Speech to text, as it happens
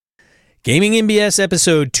Gaming NBS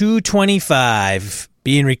episode 225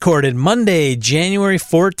 being recorded Monday, January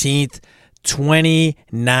 14th,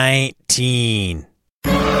 2019.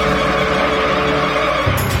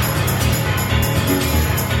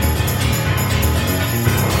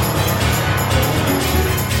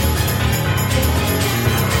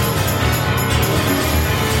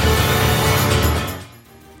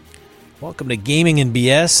 Welcome to Gaming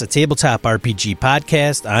NBS, a tabletop RPG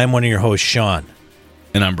podcast. I'm one of your hosts, Sean.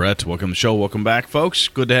 And I'm Brett. Welcome to the show. Welcome back, folks.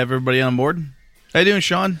 Good to have everybody on board. How you doing,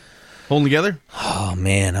 Sean? Holding together? Oh,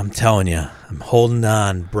 man, I'm telling you. I'm holding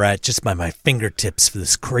on, Brett, just by my fingertips for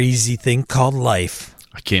this crazy thing called life.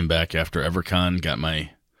 I came back after EverCon, got my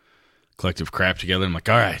collective crap together. I'm like,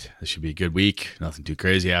 all right, this should be a good week. Nothing too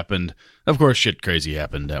crazy happened. Of course, shit crazy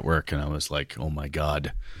happened at work, and I was like, oh, my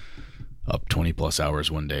God. Up 20-plus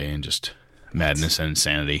hours one day and just madness and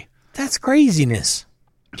insanity. That's craziness.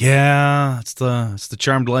 Yeah, it's the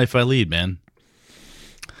charmed life I lead, man.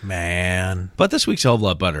 Man. But this week's a hell of a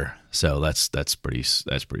lot better, so that's pretty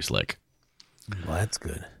slick. Well, that's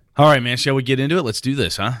good. All right, man, shall we get into it? Let's do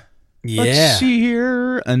this, huh? Yeah. Let's see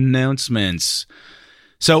here. Announcements.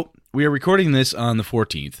 So, we are recording this on the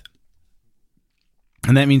 14th.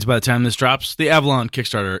 And that means by the time this drops, the Avalon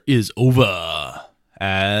Kickstarter is over.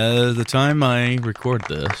 At the time I record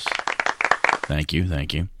this. Thank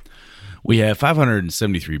you. We have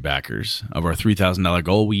 573 backers. Of our $3,000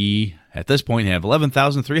 goal, we, at this point, have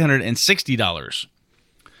 $11,360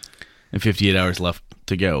 and 58 hours left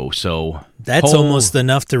to go. So that's almost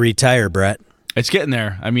enough to retire, Brett. It's getting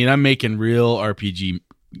there. I mean, I'm making real RPG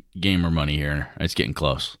gamer money here. It's getting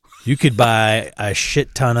close. You could buy a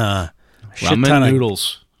shit ton of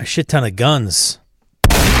noodles. A shit ton of guns.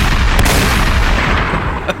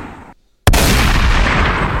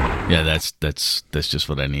 Yeah, that's just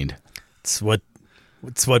what I need. It's what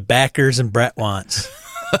backers and Brett wants.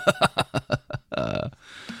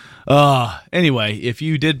 Anyway, if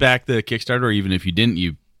you did back the Kickstarter, or even if you didn't,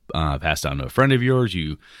 you passed on to a friend of yours,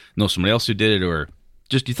 you know somebody else who did it, or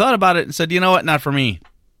just you thought about it and said, you know what, not for me.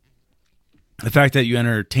 The fact that you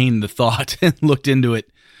entertained the thought and looked into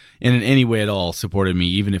it and in any way at all supported me,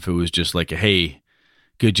 even if it was just like a, hey,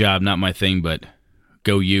 good job, not my thing, but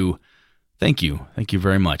go you. Thank you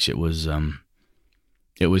very much. It was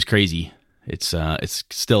crazy. It's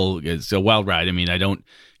a wild ride. I mean, I don't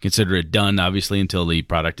consider it done, obviously, until the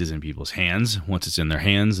product is in people's hands. Once it's in their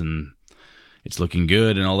hands and it's looking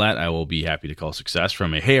good and all that, I will be happy to call success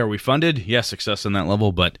from a, hey, are we funded? Yes, success on that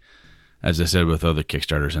level. But as I said with other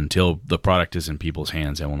Kickstarters, until the product is in people's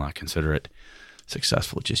hands, I will not consider it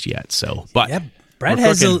successful just yet. So, but yeah, Brett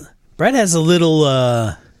has a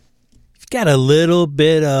little. Got a little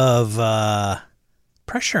bit of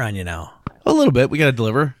pressure on you now. A little bit. We got to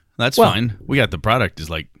deliver. That's fine. We got the product is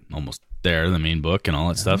like almost there, the main book and all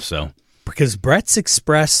that stuff. So because Brett's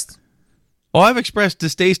expressed. Oh, I've expressed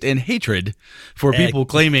distaste and hatred for people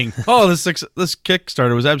claiming, oh, this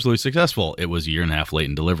Kickstarter was absolutely successful. It was a year and a half late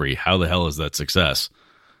in delivery. How the hell is that success?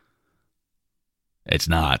 It's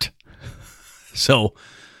not. So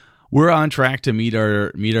we're on track to meet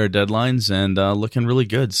our deadlines and looking really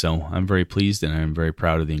good. So I'm very pleased and I'm very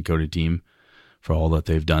proud of the Encoded team for all that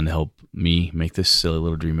they've done to help me make this silly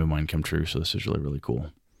little dream of mine come true. So this is really, really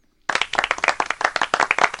cool.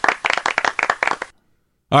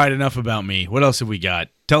 All right, enough about me. What else have we got?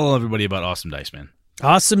 Tell everybody about Awesome Dice, man.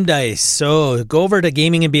 Awesome Dice. So go over to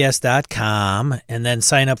gamingnbs.com and then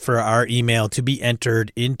sign up for our email to be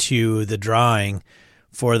entered into the drawing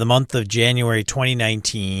for the month of January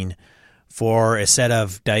 2019 for a set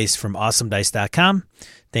of dice from awesomedice.com.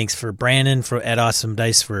 Thanks for Brandon at Awesome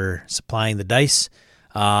Dice for supplying the dice.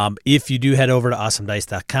 If you do head over to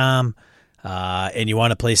awesomedice.com and you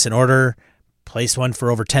want to place an order, place one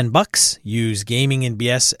for over $10. Use Gaming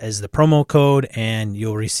NBS as the promo code and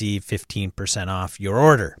you'll receive 15% off your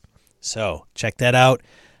order. So check that out.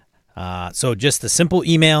 So just a simple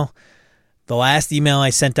email. The last email I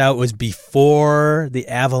sent out was before the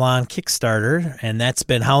Avalon Kickstarter, and that's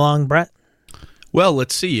been how long, Brett? Well,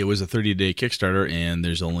 let's see. It was a 30-day Kickstarter, and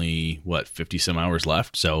there's only, 50-some hours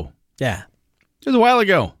left, so... Yeah. It was a while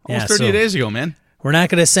ago. Almost 30 days ago, man. We're not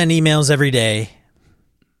going to send emails every day,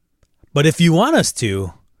 but if you want us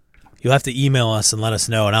to, you'll have to email us and let us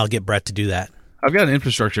know, and I'll get Brett to do that. I've got an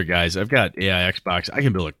infrastructure, guys. I've got AI Xbox. I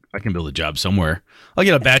can build a job somewhere. I'll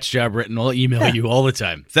get a batch job written. I'll email you all the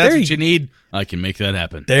time. If that's what you need, I can make that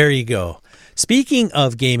happen. There you go. Speaking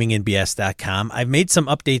of gamingnbs.com, I've made some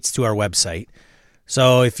updates to our website.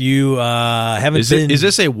 So if you haven't been... Is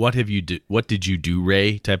this a what did you do,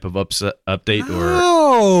 Ray type of update?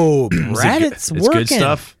 Oh, Brad, it's working. It's good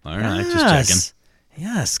stuff? All right, just checking.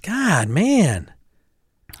 Yes, God, man.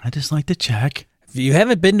 I just like to check. If you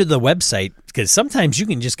haven't been to the website, because sometimes you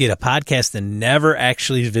can just get a podcast and never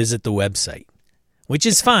actually visit the website, which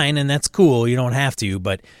is fine, and that's cool. You don't have to,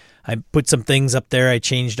 but I put some things up there. I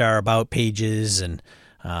changed our About pages, and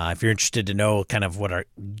if you're interested to know kind of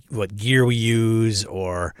what gear we use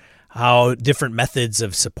or how different methods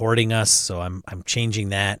of supporting us, so I'm changing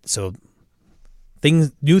that. So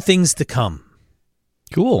new things to come.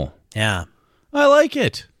 Cool. Yeah. I like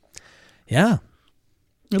it. Yeah.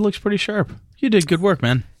 It looks pretty sharp. You did good work,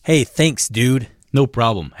 man. Hey, thanks, dude. No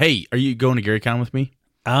problem. Hey, are you going to GaryCon with me?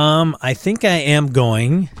 I think I am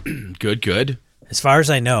going. Good. As far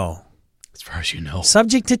as I know. As far as you know.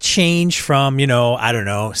 Subject to change from, I don't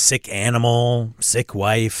know, sick animal, sick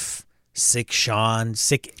wife, sick Sean,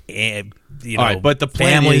 sick, All right, but the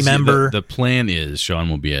plan family is, member. The plan is Sean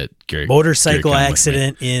will be at Gary. Motorcycle GaryCon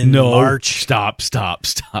accident with me. in March. Stop.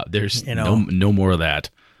 There's no more of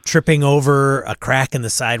that. Tripping over a crack in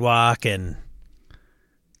the sidewalk and...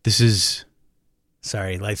 This is...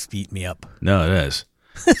 Sorry, life's beat me up. No, it is.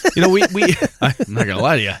 we I'm not going to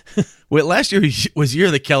lie to you. Last year was Year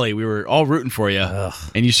of the Kelly. We were all rooting for you,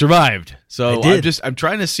 and you survived. So I'm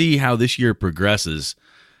trying to see how this year progresses.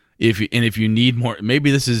 If you need more, maybe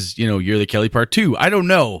this is, Year of the Kelly Part 2. I don't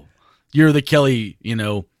know. Year of the Kelly,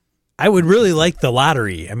 I would really like the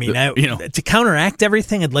lottery. I mean, to counteract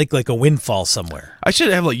everything, I'd like a windfall somewhere. I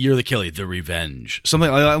should have Year of the Kelly, The Revenge, something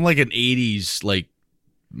like an '80s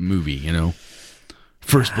movie,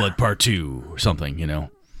 First Blood Part 2 or something,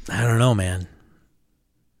 I don't know, man.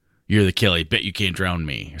 Year of the Kelly, Bet You Can't Drown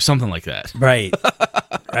Me, or something like that. Right.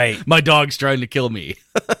 My dog's trying to kill me.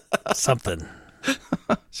 Something.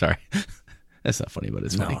 Sorry. That's not funny, but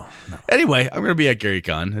it's funny. No. Anyway, I'm going to be at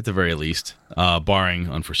GaryCon at the very least, barring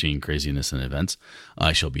unforeseen craziness and events.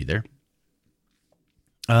 I shall be there.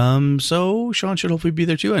 So Sean should hopefully be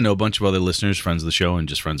there too. I know a bunch of other listeners, friends of the show, and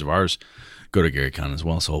just friends of ours go to GaryCon as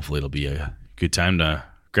well. So hopefully it'll be a good time to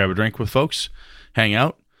grab a drink with folks, hang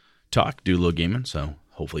out, talk, do a little gaming. So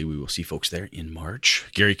hopefully we will see folks there in March.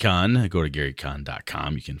 GaryCon, go to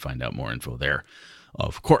GaryCon.com. You can find out more info there,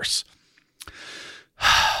 of course.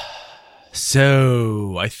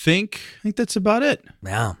 So I think that's about it.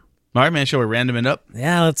 Yeah. All right, man. Shall we random it up?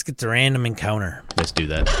 Yeah, let's get to random encounter. Let's do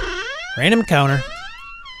that. Random encounter.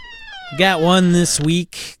 We got one this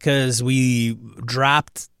week because we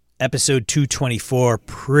dropped episode 224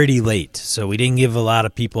 pretty late. So we didn't give a lot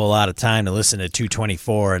of people a lot of time to listen to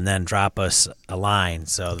 224 and then drop us a line.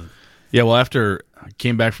 So yeah, well, after I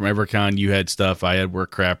came back from EverCon, you had stuff. I had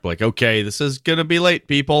work crap. Okay, this is going to be late,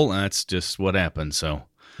 people. That's just what happened. So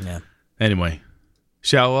yeah. Anyway,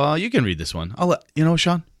 you can read this one.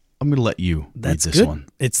 Sean, I'm going to let you read this good. one.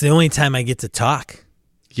 It's the only time I get to talk.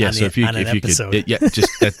 Yeah, so if you could,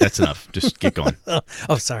 that's enough. Just get going.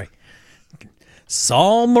 Oh, sorry.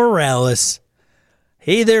 Saul Morales.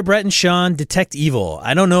 Hey there, Brett and Sean. Detect Evil.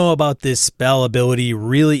 I don't know about this spell ability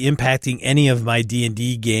really impacting any of my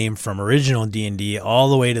D&D game from original D&D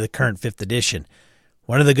all the way to the current 5th edition.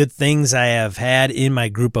 One of the good things I have had in my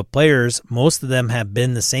group of players, most of them have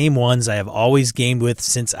been the same ones I have always gamed with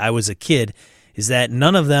since I was a kid, is that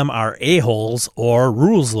none of them are a-holes or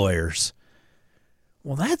rules lawyers.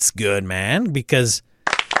 Well, that's good, man, because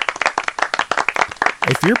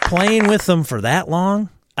if you're playing with them for that long,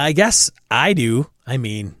 I guess I do. I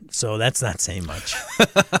mean, so that's not saying much.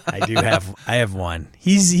 I have one.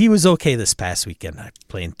 He was okay this past weekend. I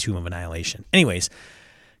played Tomb of Annihilation. Anyways,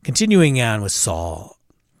 continuing on with Saul.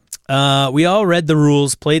 We all read the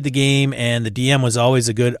rules, played the game, and the DM was always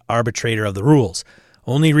a good arbitrator of the rules.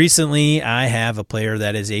 Only recently, I have a player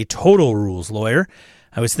that is a total rules lawyer.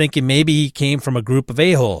 I was thinking maybe he came from a group of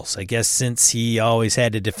a-holes. I guess since he always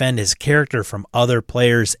had to defend his character from other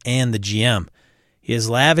players and the GM. He has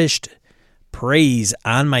lavished praise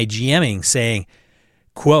on my GMing, saying,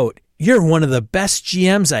 quote, "You're one of the best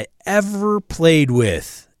GMs I ever played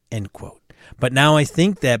with," end quote. But now I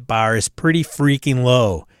think that bar is pretty freaking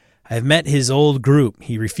low. I've met his old group.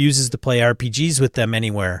 He refuses to play RPGs with them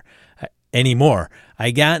anymore.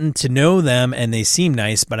 I gotten to know them and they seem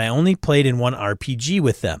nice, but I only played in one RPG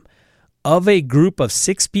with them. Of a group of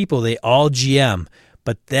 6 people, they all GM,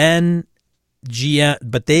 but they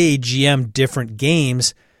GM different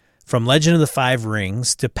games from Legend of the Five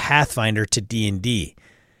Rings to Pathfinder to D&D.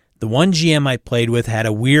 The one GM I played with had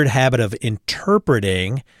a weird habit of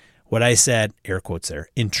interpreting what I said, air quotes there,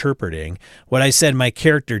 interpreting what I said my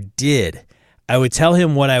character did. I would tell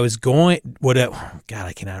him I would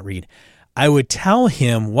tell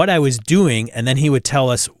him what I was doing, and then he would tell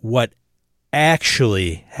us what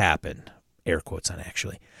actually happened. Air quotes on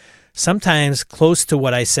actually. Sometimes close to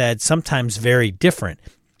what I said, sometimes very different.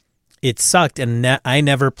 It sucked, and I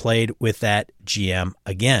never played with that GM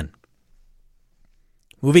again.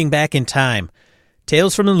 Moving back in time,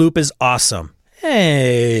 Tales from the Loop is awesome.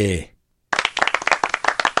 Hey.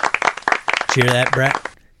 Did you hear that, Brett?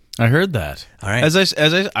 I heard that. All right.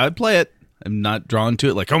 I would play it. I'm not drawn to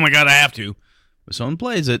it like, oh my God, I have to. If someone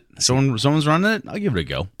plays it, someone's running it, I'll give it a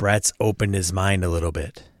go. Brett's opened his mind a little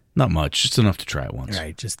bit. Not much, just enough to try it once. All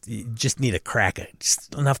right, you just need to crack it.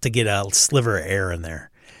 Just enough to get a sliver of air in there.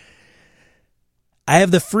 I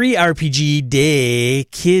have the free RPG Day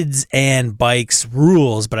Kids and Bikes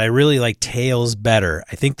rules, but I really like Tales better.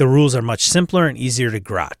 I think the rules are much simpler and easier to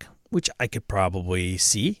grok, which I could probably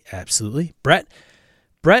see. Absolutely. Brett,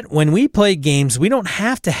 when we play games, we don't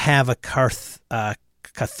have to have a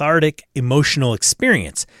cathartic emotional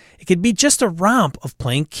experience. It could be just a romp of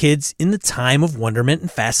playing kids in the time of wonderment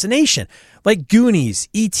and fascination, like Goonies,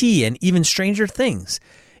 E.T., and even Stranger Things.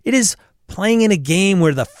 It is playing in a game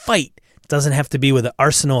where the fight doesn't have to be with an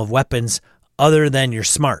arsenal of weapons other than your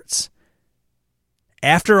smarts.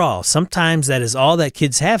 After all, sometimes that is all that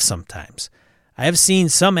kids have sometimes. I have seen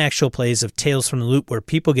some actual plays of Tales from the Loop where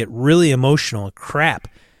people get really emotional and crap.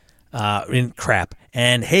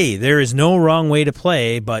 And hey, there is no wrong way to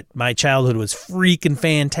play, but my childhood was freaking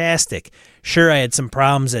fantastic. Sure, I had some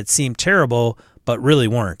problems that seemed terrible, but really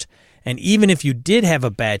weren't. And even if you did have a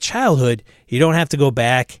bad childhood, you don't have to go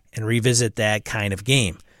back and revisit that kind of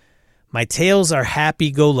game. My tales are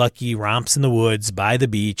happy-go-lucky romps in the woods, by the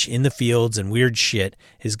beach, in the fields, and weird shit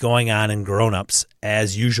is going on, and grown-ups,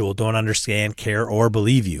 as usual, don't understand, care, or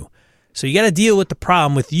believe you. So you got to deal with the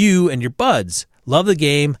problem with you and your buds. Love the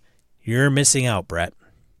game. You're missing out, Brett.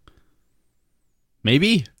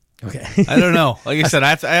 Maybe. Okay. I don't know. Like I said, I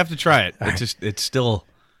have to try it. It's still.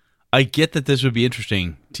 I get that this would be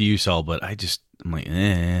interesting to you, Saul, but I'm like,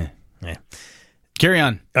 eh. Yeah. Carry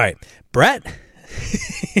on. All right, Brett.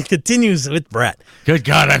 It continues with Brett. Good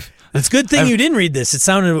God, it's a good thing you didn't read this. It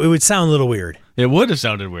would sound a little weird. It would have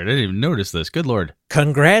sounded weird. I didn't even notice this. Good Lord.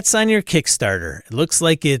 Congrats on your Kickstarter. It looks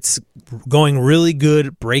like it's going really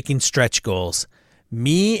good, breaking stretch goals.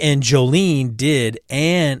 Me and Jolene did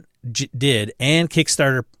Kickstarter.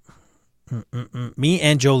 Me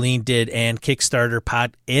and Jolene did and Kickstarter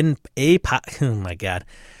pod in a pod. Oh my God.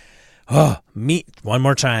 One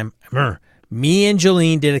more time. Me and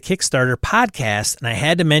Jolene did a Kickstarter podcast, and I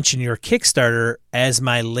had to mention your Kickstarter as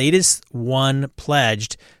my latest one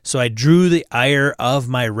pledged, so I drew the ire of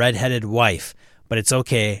my redheaded wife. But it's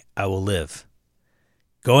okay. I will live.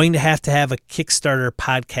 Going to have a Kickstarter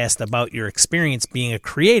podcast about your experience being a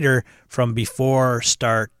creator from before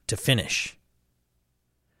start to finish.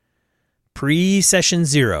 Pre-session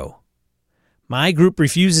 0. My group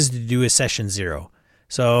refuses to do a session 0,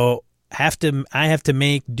 so I have to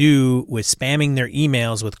make do with spamming their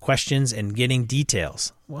emails with questions and getting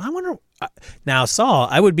details. Well, I wonder now, Saul,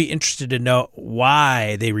 I would be interested to know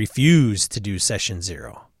why they refuse to do session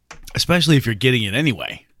 0, especially if you're getting it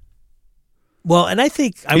anyway. Well, and I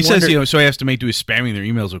think he says, so he has to make do with spamming their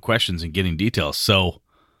emails with questions and getting details. So,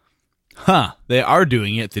 they are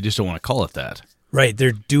doing it. They just don't want to call it that. Right,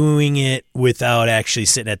 they're doing it without actually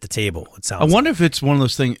sitting at the table. It sounds. I wonder if it's one of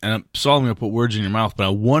those things. And I'm going to put words in your mouth, but I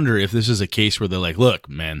wonder if this is a case where they're like, "Look,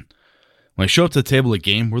 man, when I show up to the table at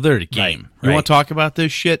game, we're there to game. Right. You want to talk about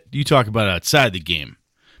this shit? You talk about it outside the game."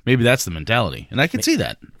 Maybe that's the mentality, and I can see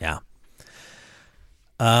that. Yeah.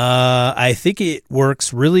 I think it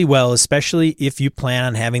works really well, especially if you plan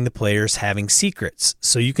on having the players having secrets,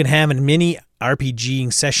 so you can have a mini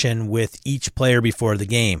RPGing session with each player before the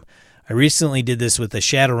game. I recently did this with a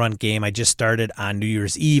Shadowrun game I just started on New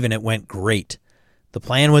Year's Eve, and it went great. The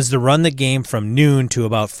plan was to run the game from noon to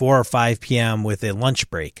about 4 or 5 p.m. with a lunch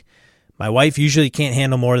break. My wife usually can't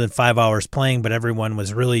handle more than 5 hours playing, but everyone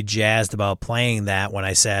was really jazzed about playing that when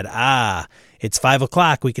I said, it's 5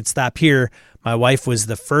 o'clock, we could stop here. My wife was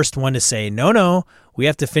the first one to say, no, we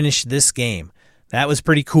have to finish this game. That was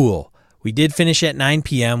pretty cool. We did finish at 9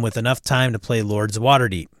 p.m. with enough time to play Lords of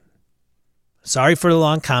Waterdeep. Sorry for the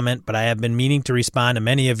long comment, but I have been meaning to respond to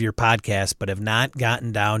many of your podcasts, but have not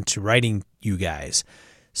gotten down to writing you guys.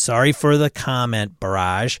 Sorry for the comment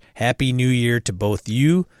barrage. Happy New Year to both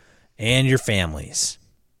you and your families.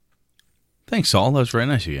 Thanks, Saul. That was very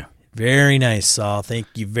nice of you. Very nice, Saul. Thank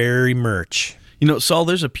you very much. Saul,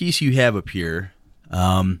 there's a piece you have up here. We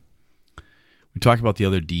talked about the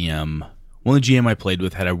other DM. One of the GM I played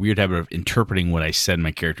with had a weird habit of interpreting what I said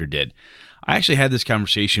my character did. I actually had this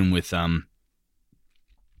conversation with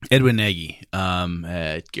Edwin Nagy,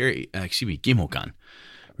 GameHoCon. We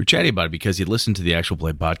were chatting about it because he listened to the actual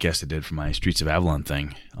play podcast I did for my Streets of Avalon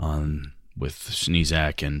thing on with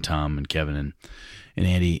Sneezak and Tom and Kevin and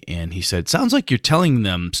Andy, and he said, sounds like you're telling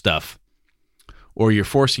them stuff or you're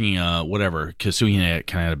forcing whatever, because so kind of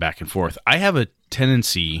had a back and forth. I have a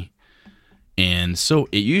tendency, and so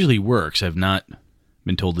it usually works. I've not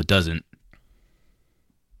been told it doesn't,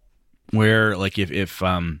 where like if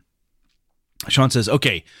Sean says,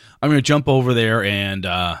 okay, I'm going to jump over there and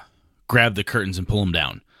grab the curtains and pull them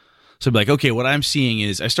down. So I'd be like, okay, what I'm seeing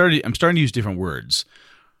is I'm starting to use different words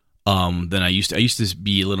than I used to. I used to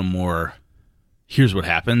be a little more, here's what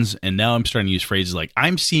happens. And now I'm starting to use phrases like,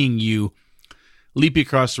 I'm seeing you leap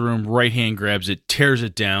across the room, right hand grabs it, tears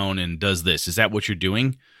it down, and does this. Is that what you're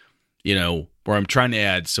doing? You know, or I'm trying to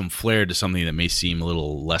add some flair to something that may seem a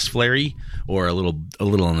little less flary or a little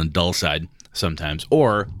on the dull side sometimes.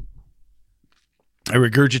 Or I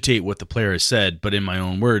regurgitate what the player has said, but in my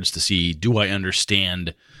own words to see, do I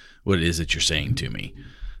understand what it is that you're saying to me?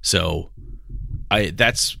 So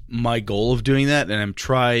that's my goal of doing that, and I'm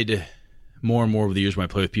tried more and more over the years when I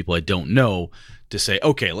play with people I don't know to say,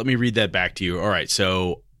 okay, let me read that back to you. All right,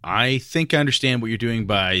 so I think I understand what you're doing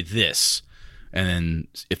by this. And then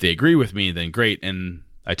if they agree with me, then great. And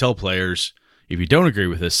I tell players, if you don't agree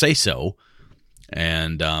with this, say so.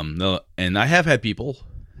 And I have had people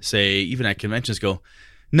say, even at conventions, go,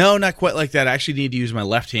 no, not quite like that. I actually need to use my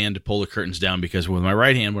left hand to pull the curtains down because with my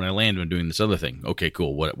right hand, when I land, I'm doing this other thing. Okay,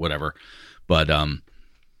 cool, whatever. But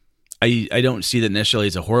I don't see that necessarily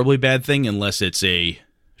as a horribly bad thing unless it's a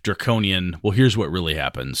draconian, well, here's what really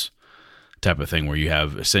happens type of thing where you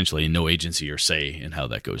have essentially no agency or say in how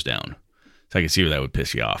that goes down. So I can see where that would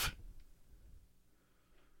piss you off.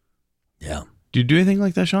 Yeah. Do you do anything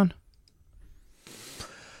like that, Sean?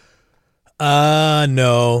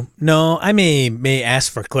 No. I may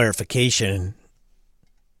ask for clarification,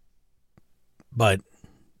 but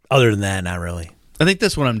other than that, not really. I think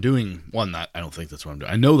that's what I'm doing. Well, I don't think that's what I'm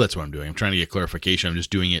doing. I know that's what I'm doing. I'm trying to get clarification. I'm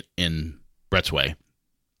just doing it in Brett's way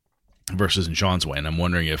versus in Sean's way. And I'm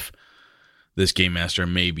wondering if this game master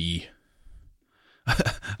may be,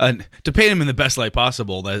 to paint him in the best light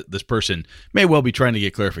possible, that this person may well be trying to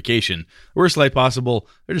get clarification. Worst light possible,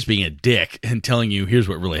 they're just being a dick and telling you, here's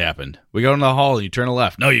what really happened. We go in the hall and you turn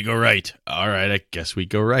left. No, you go right. All right, I guess we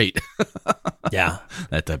go right. Yeah.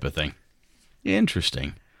 That type of thing.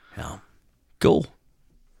 Interesting. Yeah. Cool.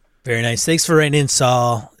 Very nice. Thanks for writing in,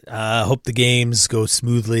 Saul. Hope the games go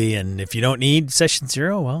smoothly. And if you don't need session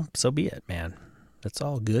 0, well, so be it, man. That's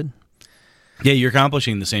all good. Yeah, you're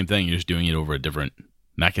accomplishing the same thing. You're just doing it over a different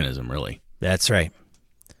mechanism, really. That's right.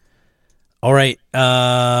 All right.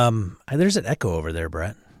 There's an echo over there,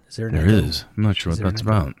 Brett. Is there an echo? There is. I'm not sure what that's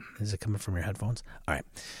about. Is it coming from your headphones? All right.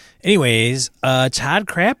 Anyways, Todd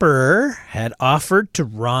Crapper had offered to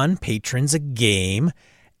run patrons a game,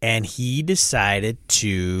 and he decided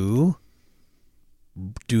to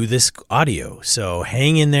do this audio. So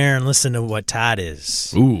hang in there and listen to what Todd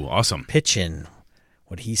is. Ooh, awesome. Pitching,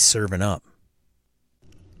 what he's serving up.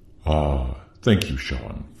 Thank you,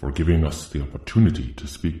 Sean, for giving us the opportunity to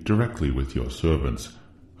speak directly with your servants.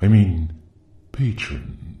 I mean,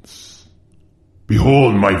 patrons.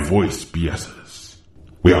 Behold my voice, BSs.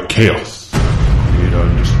 We are chaos, creator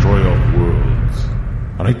and destroyer of worlds,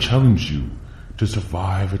 and I challenge you to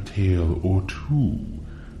survive a tale or two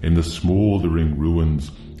in the smoldering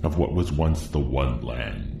ruins of what was once the One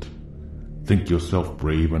Land. Think yourself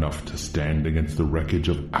brave enough to stand against the wreckage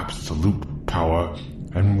of absolute power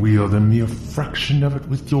and wield a mere fraction of it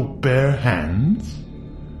with your bare hands?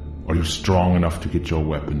 Are you strong enough to get your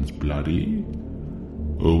weapons bloody?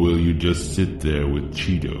 Or will you just sit there with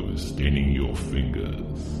Cheetos staining your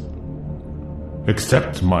fingers?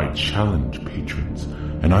 Accept my challenge, patrons,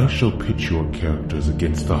 and I shall pitch your characters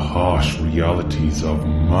against the harsh realities of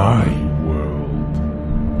my world.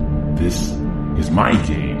 This is my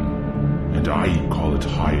game, and I call it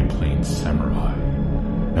High Plains Samurai,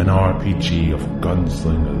 an RPG of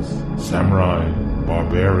gunslingers, samurai,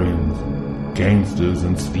 barbarians, gangsters,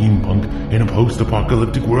 and steampunk in a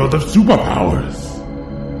post-apocalyptic world of superpowers.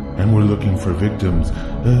 And we're looking for victims,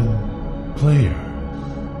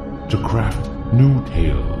 players, to craft new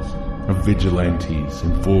tales of vigilantes,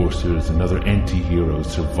 enforcers, and other anti-heroes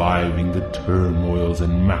surviving the turmoils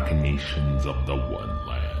and machinations of the One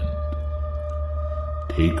Land.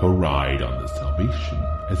 Take a ride on the Salvation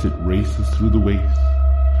as it races through the waste.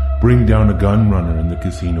 Bring down a gun runner in the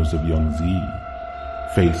casinos of Young Z.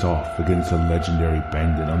 Face off against a legendary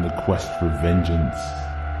bandit on the quest for vengeance.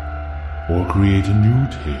 Or create a new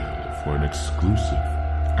tale for an exclusive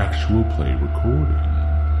actual play recording.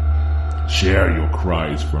 Share your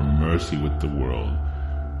cries for mercy with the world,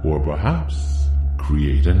 or perhaps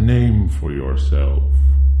create a name for yourself.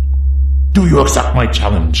 Do you accept my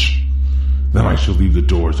challenge? then I shall leave the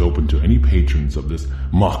doors open to any patrons of this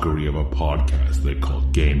mockery of a podcast they call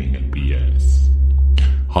Gaming and BS.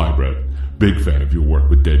 Hi, Brett. Big fan of your work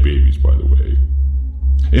with dead babies, by the way.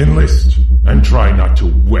 Enlist and try not to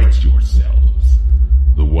wet yourselves.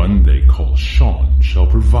 The one they call Sean shall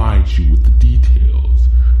provide you with the details,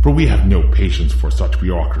 for we have no patience for such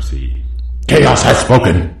bureaucracy. Chaos has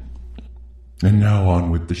spoken! And now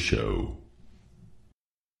on with the show.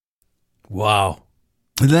 Wow.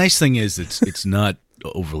 The nice thing is it's not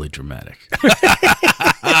overly dramatic.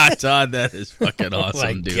 Todd, that is fucking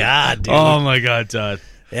awesome, dude. God, dude. Oh my God, Todd.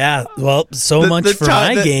 Yeah, well, so much for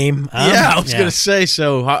Todd, my game. I was going to say,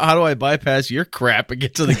 so how do I bypass your crap and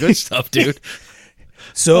get to the good stuff, dude?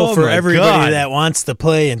 So Oh for my everybody God. that wants to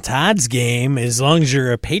play in Todd's game, as long as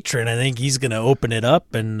you're a patron, I think he's going to open it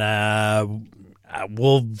up, and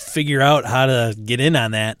we'll figure out how to get in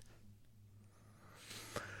on that.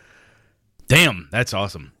 Damn, that's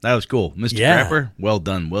awesome. That was cool. Mr. Yeah. Crapper, well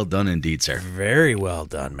done. Well done indeed, sir. Very well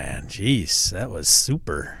done, man. Jeez, that was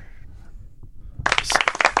super.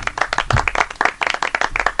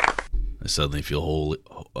 I suddenly feel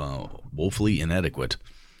woefully inadequate.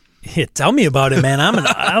 Yeah, tell me about it, man.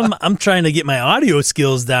 I'm trying to get my audio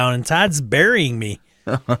skills down, and Todd's burying me.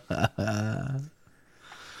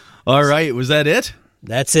 All right, was that it?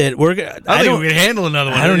 That's it. I think we can handle another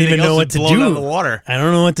one. I don't even Everything know else what is to blown do. out of the water. I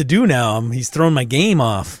don't know what to do now. He's throwing my game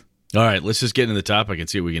off. All right, let's just get into the topic and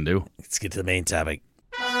see what we can do. Let's get to the main topic.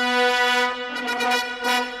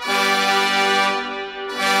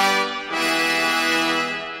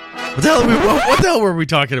 What the hell were we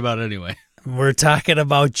talking about anyway? We're talking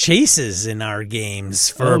about chases in our games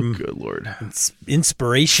from good Lord.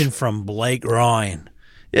 inspiration from Blake Ryan.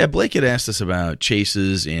 Yeah, Blake had asked us about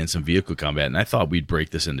chases and some vehicle combat, and I thought we'd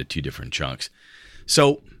break this into two different chunks.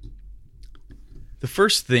 So, the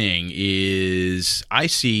first thing is I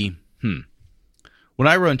see, when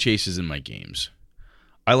I run chases in my games,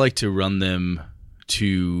 I like to run them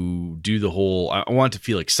to do the whole, I want it to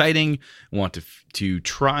feel exciting, I want to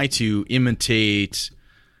try to imitate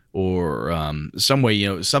or some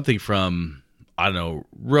way, something from, I don't know,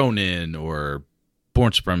 Ronin or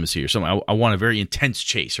Born Supremacy or something. I want a very intense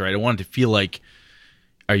chase, right? I want it to feel like,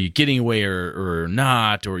 are you getting away or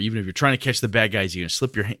not? Or even if you're trying to catch the bad guys, you're going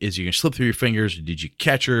to slip through your fingers? Did you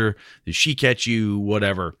catch her? Did she catch you?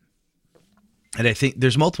 Whatever. And I think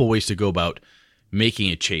there's multiple ways to go about making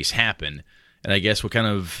a chase happen. And I guess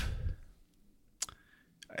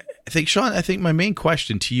Sean, I think my main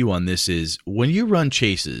question to you on this is, when you run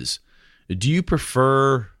chases, do you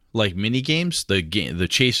prefer like mini games, the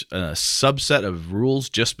chase subset of rules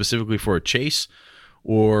just specifically for a chase,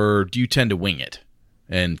 or do you tend to wing it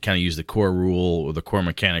and kind of use the core rule or the core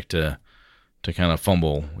mechanic to kind of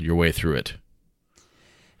fumble your way through it?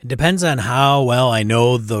 It depends on how well I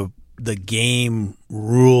know the game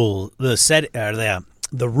rule,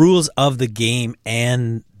 the rules of the game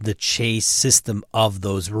and the chase system of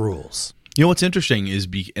those rules. You know what's interesting is,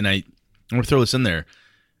 and I'm going to throw this in there,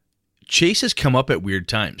 chases come up at weird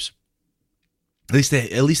times. At least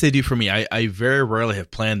they do for me. I very rarely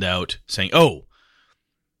have planned out saying, oh,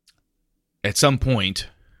 at some point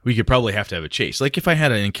we could probably have to have a chase. Like if I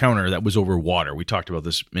had an encounter that was over water, we talked about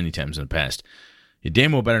this many times in the past, you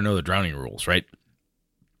damn well better know the drowning rules, right?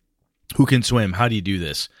 Who can swim? How do you do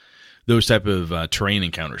this? Those type of terrain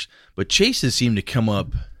encounters. But chases seem to come up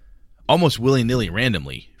almost willy-nilly,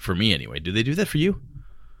 randomly, for me anyway. Do they do that for you?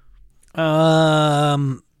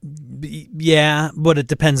 Yeah, but it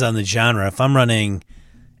depends on the genre. If I'm running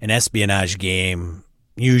an espionage game,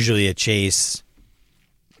 usually a chase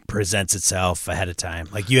presents itself ahead of time.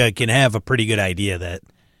 Like you can have a pretty good idea that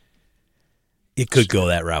it could go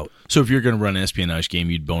that route. So if you're going to run an espionage game,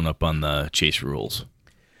 you'd bone up on the chase rules.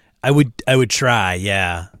 I would try,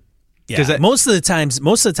 yeah. Yeah. Most of the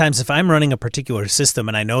times, if I'm running a particular system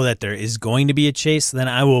and I know that there is going to be a chase, then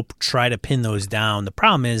I will try to pin those down. The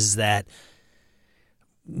problem is that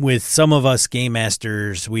with some of us game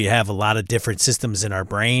masters, we have a lot of different systems in our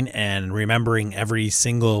brain, and remembering every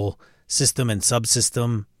single system and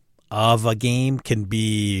subsystem of a game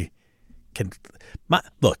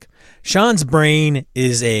look, Sean's brain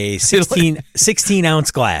is a 16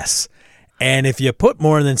 ounce glass. And if you put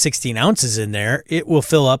more than 16 ounces in there, it will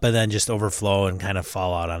fill up and then just overflow and kind of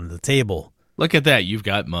fall out onto the table. Look at that. You've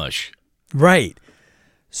got mush. Right.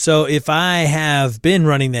 So if I have been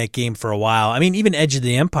running that game for a while, I mean, even Edge of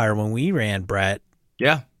the Empire, when we ran, Brett,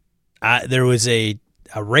 yeah, there was a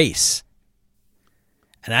race.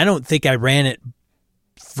 And I don't think I ran it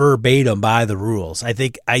verbatim by the rules. I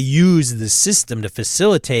think I used the system to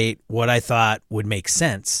facilitate what I thought would make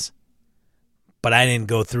sense. But I didn't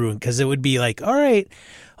go through, because it would be like, all right,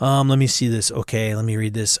 Let me see this. Okay, let me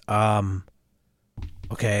read this.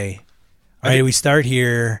 Okay. All right, we start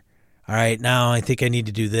here. All right, now I think I need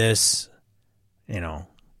to do this. I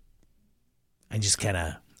just kind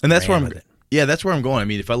of. And that's where I'm. Yeah, that's where I'm going. I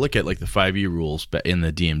mean, if I look at like the 5e rules in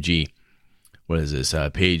the DMG, what is this?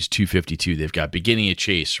 Page 252. They've got beginning a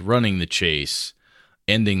chase, running the chase,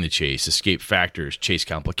 ending the chase, escape factors, chase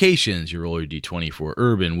complications. You roll your d20 for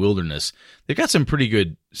urban, wilderness. They've got some pretty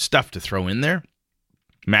good stuff to throw in there,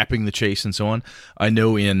 mapping the chase and so on. I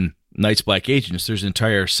know in Night's Black Agents, there's an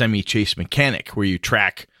entire semi-chase mechanic where you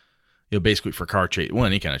track, basically for car chase, well,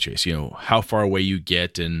 any kind of chase, how far away you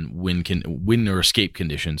get and win or escape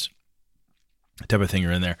conditions, type of thing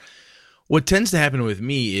are in there. What tends to happen with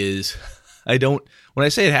me is when I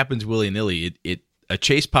say it happens willy-nilly, a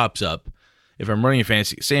chase pops up. If I'm running a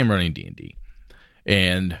fantasy, say I'm running D&D,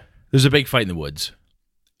 and there's a big fight in the woods,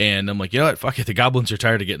 and I'm like, you know what, fuck it, the goblins are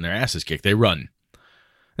tired of getting their asses kicked. They run.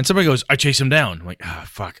 And somebody goes, I chase them down. I'm like,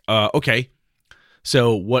 fuck. Okay.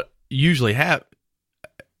 So what usually I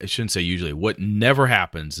shouldn't say usually, what never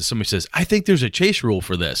happens is somebody says, I think there's a chase rule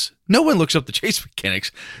for this. No one looks up the chase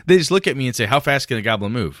mechanics. They just look at me and say, how fast can a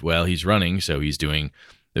goblin move? Well, he's running, so he's doing,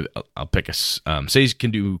 I'll pick say he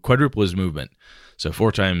can do quadruple his movement. So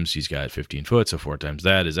 4 times he's got 15 foot, so 4 times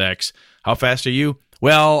that is X. How fast are you?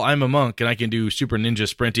 Well, I'm a monk, and I can do super ninja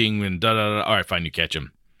sprinting and da-da-da. All right, fine, you catch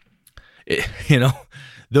him.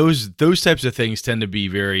 Those types of things tend to be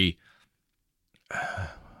very, I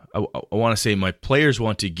want to say my players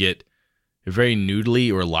want to get very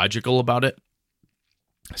noodly or logical about it,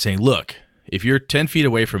 saying, look, if you're 10 feet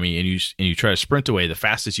away from me and you try to sprint away, the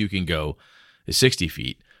fastest you can go is 60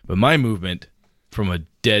 feet. But my movement from a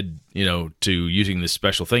dead, to using this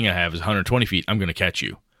special thing I have is 120 feet. I'm going to catch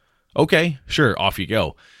you. Okay, sure, off you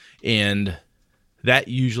go. And that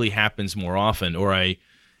usually happens more often. Or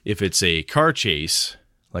if it's a car chase,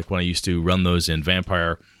 like when I used to run those in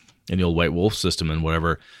Vampire and the old White Wolf system and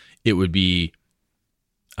whatever, it would be,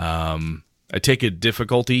 I take a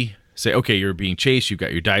difficulty, say, okay, you're being chased, you've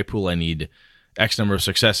got your die pool, I need X number of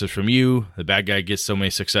successes from you, the bad guy gets so many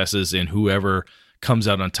successes, and whoever comes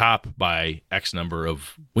out on top by X number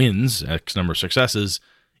of wins, X number of successes,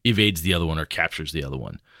 evades the other one or captures the other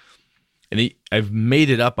one. And I've made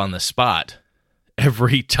it up on the spot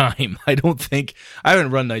every time. I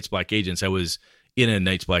haven't run Night's Black Agents. I was in a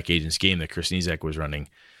Night's Black Agents game that Chris Nizek was running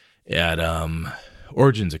at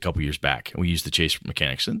Origins a couple years back. We used the chase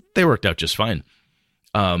mechanics, and they worked out just fine.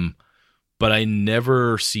 But I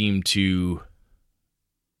never seem to...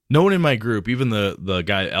 No one in my group, even the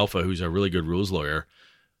guy Alpha, who's a really good rules lawyer,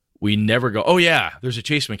 we never go, oh yeah, there's a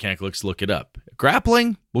chase mechanic, let's look it up.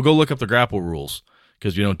 Grappling, we'll go look up the grapple rules,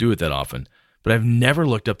 because we don't do it that often. But I've never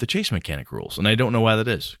looked up the chase mechanic rules, and I don't know why that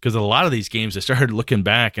is. Because a lot of these games, I started looking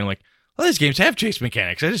back, and I'm like, well, these games have chase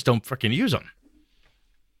mechanics, I just don't freaking use them.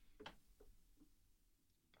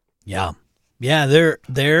 Yeah. Yeah,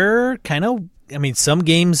 they're kind of, some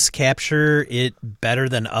games capture it better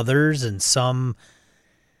than others, and some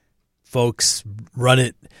folks run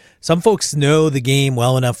it. Some folks know the game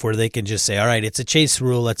well enough where they can just say, all right, it's a chase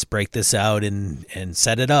rule, let's break this out and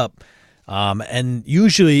set it up. And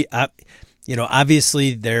usually,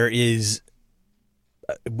 obviously there is,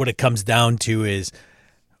 what it comes down to is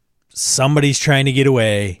somebody's trying to get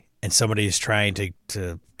away and somebody's trying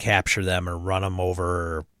to capture them or run them over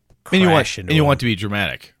or crash into them. And you want to be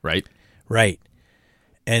dramatic, right? Right.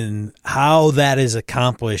 And how that is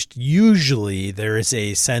accomplished, usually there is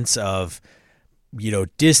a sense of,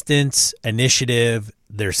 distance, initiative.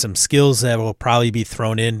 There's some skills that will probably be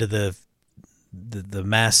thrown into the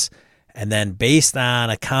mess. And then based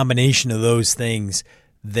on a combination of those things,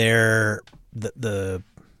 the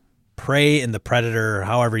prey and the predator, or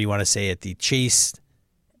however you want to say it, the chase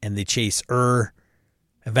and the chaser,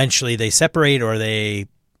 eventually they separate, or the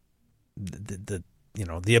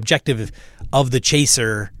objective of the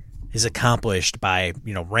chaser is accomplished by,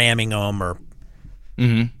 ramming them or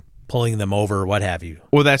pulling them over, what have you.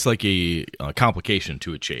 Well, that's like a complication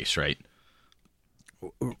to a chase, right?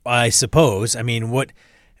 I suppose.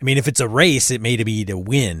 If it's a race, it may be to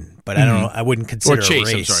win, but I don't know. I wouldn't consider or chase.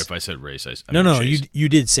 A race. I'm sorry if I said race. No. Chase. You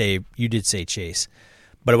did say chase,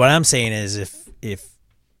 but what I'm saying is if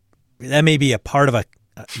that may be a part of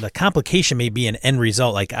the complication may be an end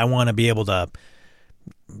result. Like I want to be able to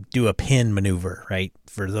do a pin maneuver, right?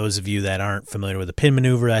 For those of you that aren't familiar with a pin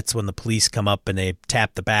maneuver, that's when the police come up and they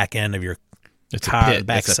tap the back end of your car, the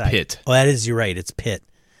backside. It's a pit. Oh, that is, you're right. It's pit.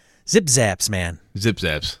 Zip zaps, man. Zip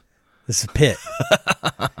zaps. This is pit.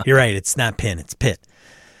 You're right. It's not pin. It's pit.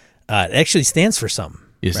 It actually stands for something.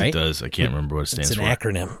 Yes, right? It does. I can't remember what it stands for. It's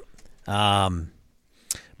an acronym.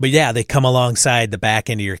 But yeah, they come alongside the back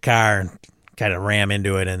end of your car and kind of ram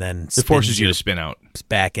into it, and then It forces you to spin out.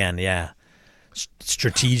 Back end, yeah.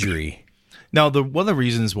 Strategery. Now, one of the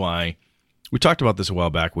reasons why we talked about this a while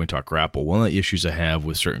back when we talked grapple, one of the issues I have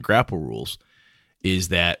with certain grapple rules is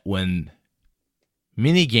that when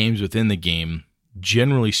mini games within the game,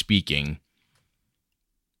 generally speaking,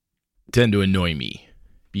 tend to annoy me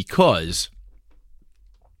because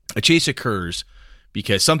a chase occurs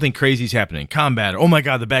because something crazy is happening, combat, oh my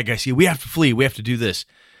God, the bad guys see, we have to flee, we have to do this.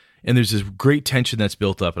 And there's this great tension that's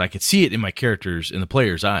built up, and I can see it in my characters, in the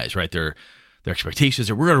players' eyes, right? Their expectations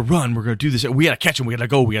are, we're going to run, we're going to do this, we got to catch them, we got to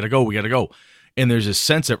go, we got to go, we got to go. And there's a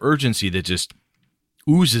sense of urgency that just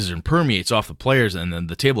oozes and permeates off the players and then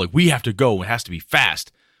the table, like, we have to go, it has to be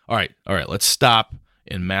fast. All right, let's stop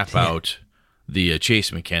and map out the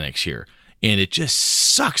chase mechanics here. And it just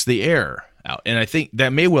sucks the air out. And I think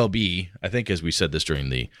that may well be, I think as we said this during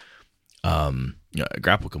the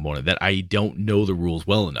grapple component, that I don't know the rules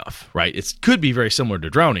well enough, right? It could be very similar to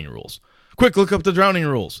drowning rules. Quick, look up the drowning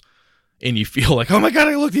rules. And you feel like, oh my God,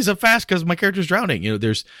 I look these up fast because my character's drowning. You know,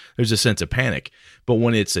 there's a sense of panic. But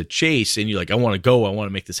when it's a chase and you're like, I want to go, I want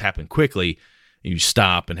to make this happen quickly, and you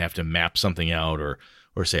stop and have to map something out or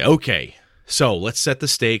say, okay, so let's set the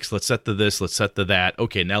stakes, let's set the this, let's set the that.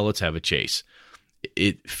 Okay, now let's have a chase.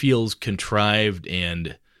 It feels contrived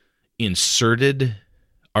and inserted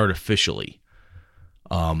artificially.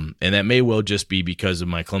 And that may well just be because of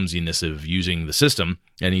my clumsiness of using the system.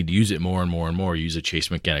 I need to use it more and more and more, use a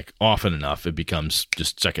chase mechanic often enough, it becomes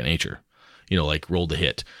just second nature. You know, like roll to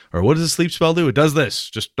hit. Or what does the sleep spell do? It does this.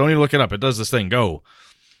 Just don't even look it up. It does this thing. Go.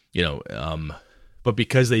 You know, but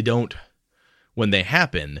because they don't, when they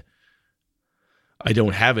happen, I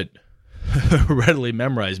don't have it readily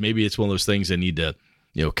memorized. Maybe it's one of those things I need to,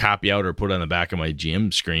 you know, copy out or put on the back of my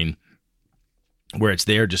GM screen where it's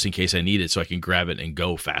there just in case I need it so I can grab it and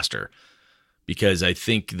go faster. Because I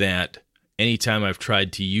think that anytime I've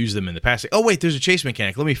tried to use them in the past, like, oh, wait, there's a chase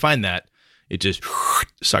mechanic. Let me find that. It just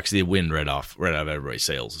sucks the wind right out of everybody's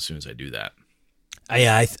sails as soon as I do that.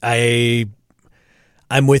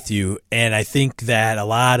 I'm with you. And I think that a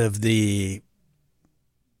lot of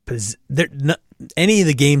any of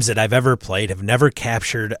the games that I've ever played have never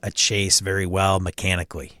captured a chase very well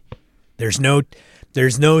mechanically. There's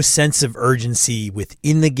no sense of urgency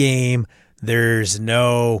within the game. There's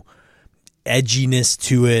no edginess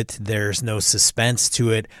to it. There's no suspense to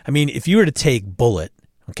it. I mean, if you were to take Bullet,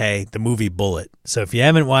 okay, the movie Bullet. So if you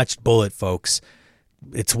haven't watched Bullet, folks,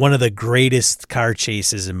 it's one of the greatest car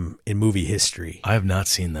chases in movie history. I have not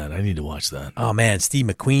seen that. I need to watch that. Oh, man, Steve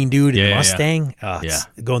McQueen, dude, in Mustang. Yeah.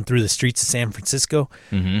 Going through the streets of San Francisco.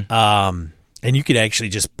 Mm-hmm. And you could actually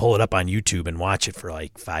just pull it up on YouTube and watch it for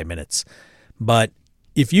like 5 minutes. But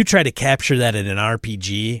if you try to capture that in an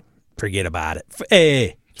RPG, forget about it.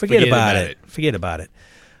 Forget about it. Forget about it.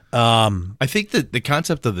 I think that the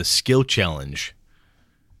concept of the skill challenge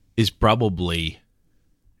is probably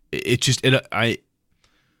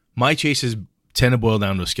my chases tend to boil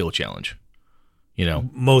down to a skill challenge. You know,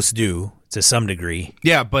 most do to some degree.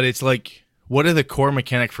 Yeah, but it's like, what are the core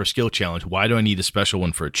mechanic for a skill challenge? Why do I need a special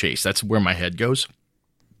one for a chase? That's where my head goes.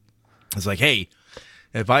 It's like, hey,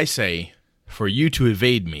 if I say for you to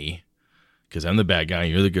evade me, because I'm the bad guy,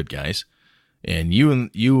 you're the good guys, and you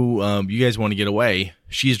guys want to get away.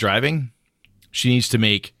 She's driving. She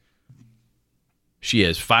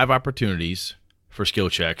has 5 opportunities for skill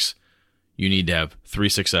checks. You need to have 3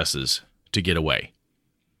 successes to get away.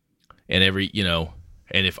 And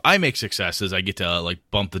and if I make successes, I get to like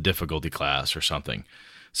bump the difficulty class or something.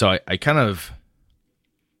 So I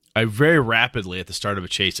very rapidly at the start of a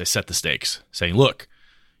chase, I set the stakes saying, look,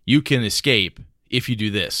 you can escape if you do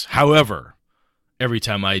this. However, every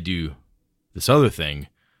time I do this other thing,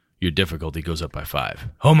 your difficulty goes up by 5.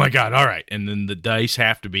 Oh my God. All right. And then the dice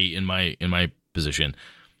have to be in my position.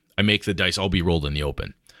 I make the dice all be rolled in the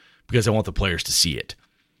open because I want the players to see it.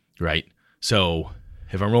 Right. So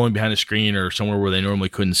if I'm rolling behind a screen or somewhere where they normally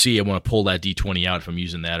couldn't see, I want to pull that D20 out if I'm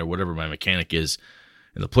using that or whatever my mechanic is.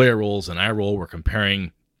 And the player rolls and I roll. We're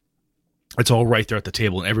comparing. It's all right there at the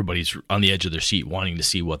table, and everybody's on the edge of their seat wanting to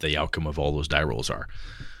see what the outcome of all those die rolls are.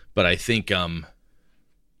 But I think, like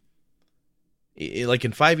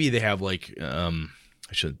in 5e, they have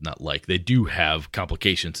they do have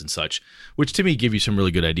complications and such, which to me give you some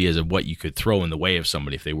really good ideas of what you could throw in the way of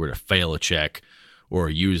somebody if they were to fail a check or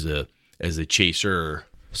use as the chaser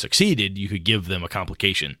succeeded, you could give them a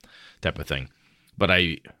complication type of thing. But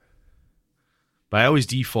I always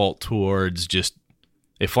default towards just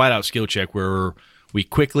a flat-out skill check where we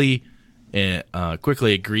quickly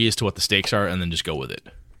agree as to what the stakes are and then just go with it.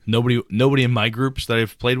 Nobody in my groups that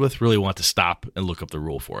I've played with really want to stop and look up the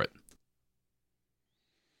rule for it.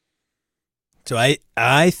 So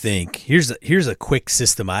I think here's a quick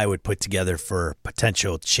system I would put together for a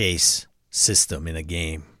potential chase system in a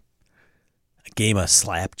game. A game of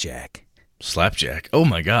slapjack. Slapjack. Oh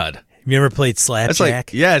my God. Have you ever played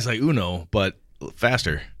slapjack? It's like Uno, but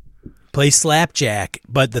faster. Play slapjack,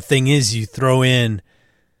 but the thing is you throw in,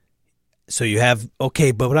 so you have,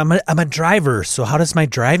 okay, but I'm a driver, so how does my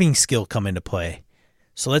driving skill come into play?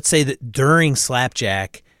 So let's say that during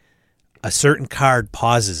slapjack, a certain card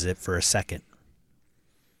pauses it for a second.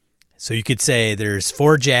 So you could say there's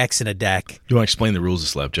 4 jacks in a deck. Do you want to explain the rules of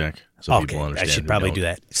slapjack so people understand? I should probably do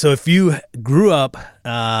that. So if you grew up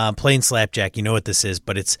playing slapjack, you know what this is,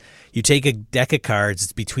 but it's you take a deck of cards,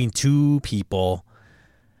 it's between 2 people,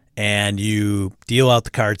 and you deal out the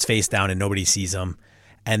cards face down and nobody sees them,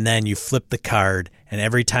 and then you flip the card, and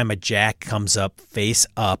every time a jack comes up face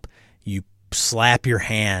up, you slap your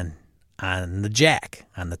hand on the jack,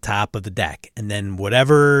 on the top of the deck, and then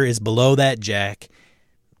whatever is below that jack,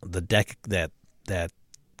 the deck that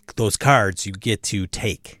those cards you get to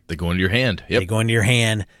take. They go into your hand. Yep. They go into your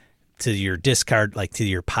hand to your discard, like to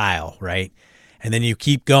your pile, right? And then you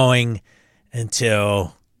keep going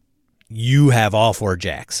until you have all 4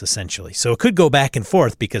 jacks, essentially. So it could go back and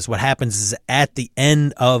forth because what happens is at the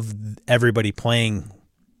end of everybody playing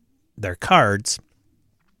their cards,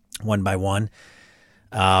 one by one,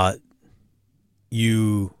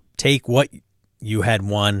 you take what you had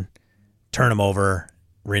won, turn them over,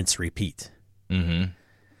 rinse, repeat. Mm-hmm.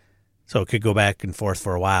 So it could go back and forth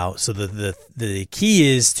for a while. So the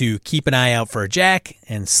key is to keep an eye out for a jack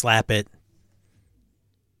and slap it,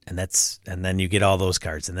 and then you get all those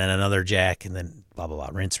cards, and then another jack, and then blah blah blah,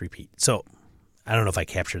 rinse, repeat. So I don't know if I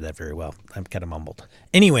captured that very well. I'm kind of mumbled.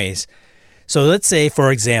 Anyways, so let's say,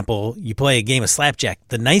 for example, you play a game of slapjack.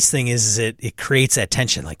 The nice thing is it creates that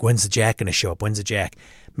tension. Like, when's the jack going to show up? When's the jack?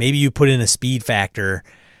 Maybe you put in a speed factor.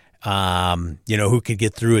 Who could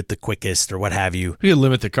get through it the quickest or what have you. You could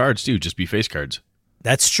limit the cards too, just be face cards.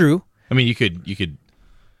 That's true. I mean, you could.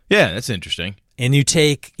 Yeah, that's interesting. And you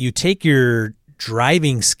take your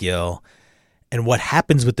driving skill, and what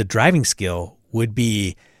happens with the driving skill would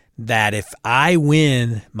be that if I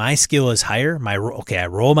win, my skill is higher. I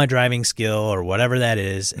roll my driving skill or whatever that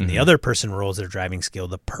is, and the other person rolls their driving skill.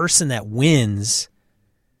 The person that wins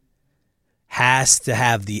has to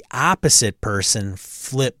have the opposite person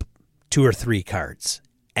flip 2 or 3 cards,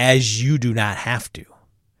 as you do not have to.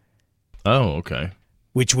 Oh, okay.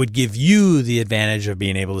 Which would give you the advantage of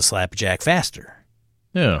being able to slap a jack faster.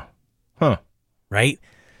 Yeah. Huh. Right?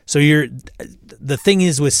 So the thing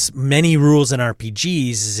is with many rules in RPGs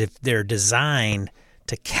is if they're designed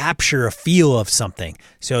to capture a feel of something.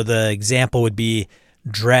 So the example would be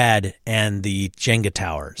Dread and the Jenga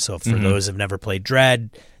tower. So for those who have never played Dread,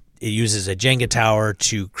 it uses a Jenga tower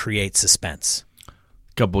to create suspense.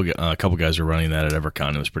 A couple guys were running that at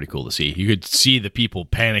EverCon. It was pretty cool to see. You could see the people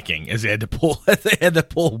panicking as they had to pull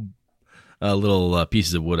little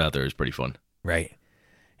pieces of wood out there. It was pretty fun. Right.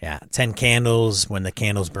 Yeah. 10 candles when the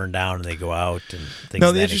candles burn down and they go out and things.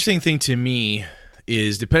 No, the interesting thing to me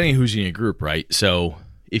is depending on who's in your group, right? So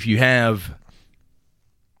if you have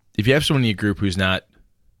someone in your group who's not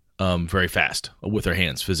very fast with their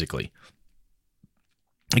hands physically,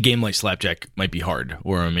 a game like Slapjack might be hard,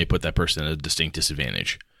 or it may put that person at a distinct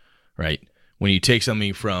disadvantage, right? When you take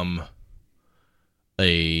something from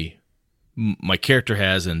my character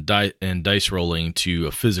has and dice rolling to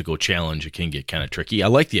a physical challenge, it can get kind of tricky. I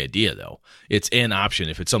like the idea, though. It's an option.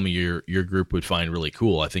 If it's something your group would find really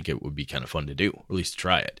cool, I think it would be kind of fun to do, or at least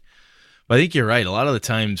try it. But I think you're right. A lot of the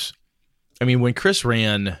times, I mean, when Chris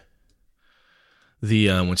ran when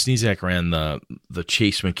Sneezak ran the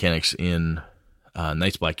chase mechanics in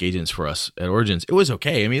Night's Black Agents for us at Origins, it was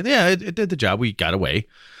okay. I mean, yeah, it did the job. We got away.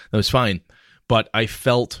 That was fine. But I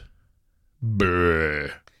felt,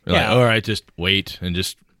 like, all right, just wait and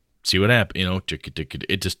just see what happens. You know,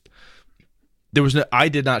 it just, I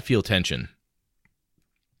did not feel tension.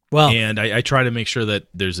 Well, and I try to make sure that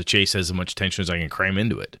there's a chase has as much tension as I can cram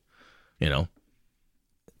into it, you know.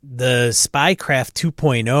 The Spycraft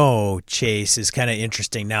 2.0 chase is kind of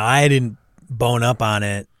interesting. Now, I didn't bone up on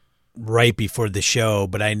it right before the show,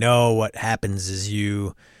 but I know what happens is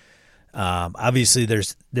you obviously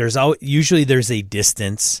usually there's a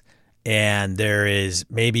distance and there is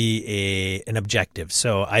maybe an objective.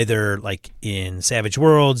 So either like in Savage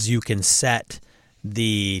Worlds, you can set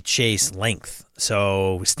the chase length.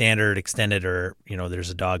 So standard, extended, or there's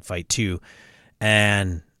a dogfight too.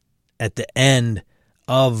 And at the end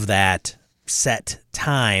of that set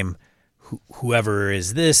time, whoever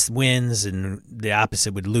is this wins and the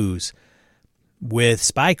opposite would lose. With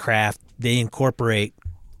Spycraft, they incorporate,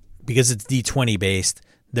 because it's D20 based,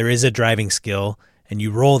 there is a driving skill, and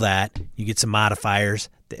you roll that, you get some modifiers.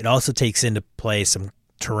 It also takes into play some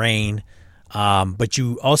terrain, but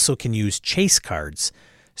you also can use chase cards.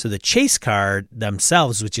 So the chase card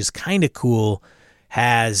themselves, which is kind of cool,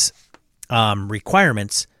 has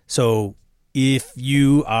requirements. So if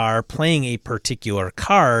you are playing a particular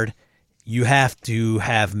card, you have to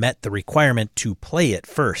have met the requirement to play it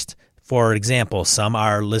first. For example, some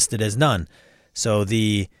are listed as none. So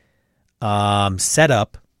the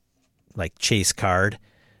setup, like chase card,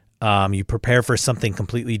 you prepare for something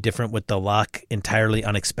completely different with the luck entirely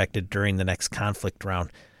unexpected during the next conflict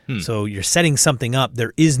round. So you're setting something up.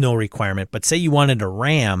 There is no requirement. But say you wanted to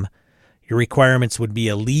ram, your requirements would be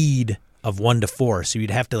a lead of 1 to 4. So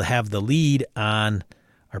you'd have to have the lead on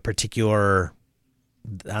a particular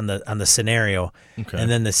on the scenario. Okay.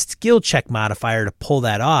 And then the skill check modifier to pull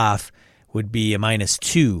that off would be a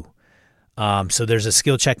 -2. So there's a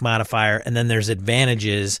skill check modifier, and then there's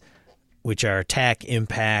advantages, which are attack,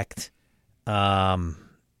 impact.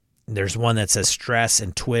 There's one that says stress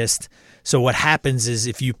and twist. So what happens is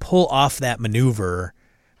if you pull off that maneuver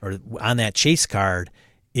or on that chase card,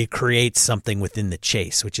 it creates something within the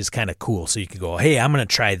chase, which is kind of cool. So you can go, hey, I'm going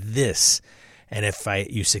to try this. And if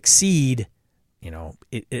you succeed,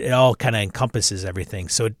 it all kind of encompasses everything.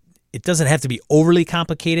 So it doesn't have to be overly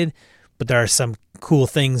complicated, but there are some cool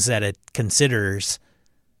things that it considers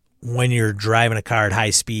when you're driving a car at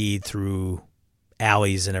high speed through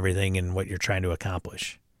alleys and everything and what you're trying to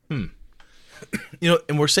accomplish. And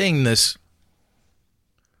we're saying this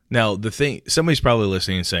now. The thing, somebody's probably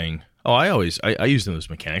listening and saying, "Oh, I use those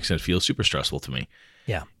mechanics and it feels super stressful to me."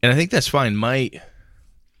 Yeah, and I think that's fine.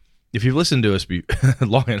 If you've listened to us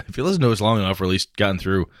long enough, or at least gotten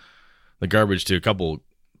through the garbage to a couple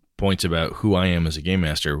points about who I am as a game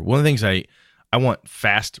master, one of the things I want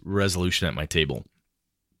fast resolution at my table.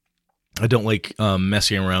 I don't like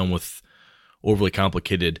messing around with overly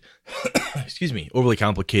complicated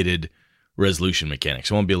resolution mechanics.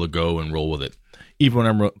 I want to be able to go and roll with it. Even when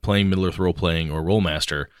I'm playing Middle-earth role-playing or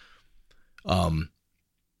Rollmaster,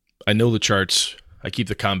 I know the charts. I keep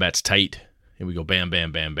the combats tight, and we go bam,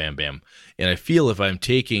 bam, bam, bam, bam. And I feel if I'm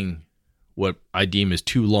taking what I deem is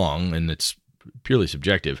too long, and it's purely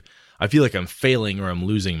subjective, I feel like I'm failing or I'm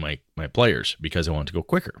losing my players because I want to go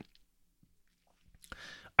quicker.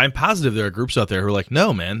 I'm positive there are groups out there who are like,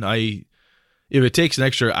 no, man, if it takes an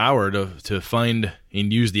extra hour to find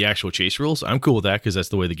and use the actual chase rules, I'm cool with that because that's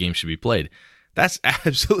the way the game should be played. That's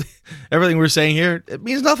absolutely everything we're saying here. It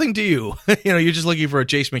means nothing to you. You're just looking for a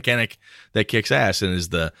chase mechanic that kicks ass and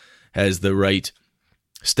has the right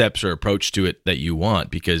steps or approach to it that you want,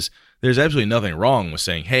 because there's absolutely nothing wrong with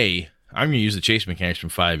saying, hey, I'm going to use the chase mechanics from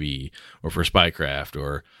 5e or for Spycraft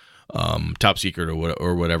or Top Secret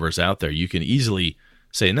or whatever's out there. You can easily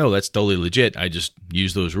say, no, that's totally legit. I just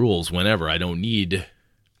use those rules whenever. I don't need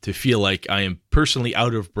to feel like I am personally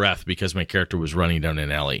out of breath because my character was running down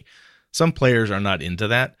an alley. Some players are not into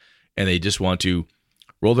that, and they just want to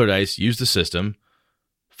roll their dice, use the system,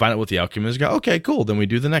 find out what the outcome is, go, okay, cool, then we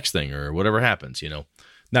do the next thing or whatever happens.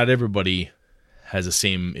 Not everybody has the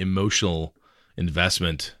same emotional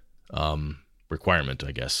investment requirement,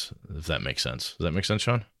 I guess, if that makes sense. Does that make sense,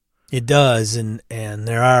 Sean? It does, and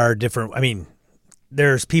there are different,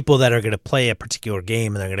 there's people that are going to play a particular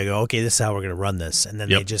game and they're going to go, okay, this is how we're going to run this. And then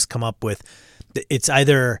they just come up with, it's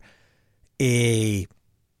either a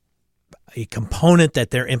component that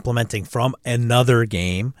they're implementing from another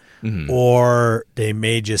game, or they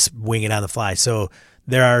may just wing it on the fly. So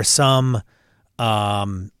there are some,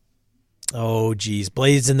 Blades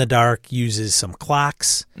in the Dark uses some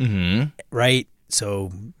clocks, right? So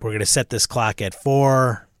we're going to set this clock at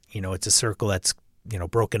 4. It's a circle that's,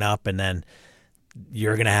 broken up, and then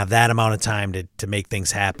you're going to have that amount of time to make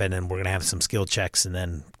things happen, and we're going to have some skill checks and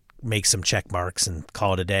then make some check marks and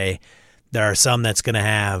call it a day. There are some that's going to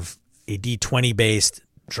have a D20-based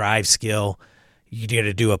drive skill. You're going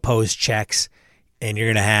to do opposed checks, and you're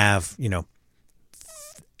going to have,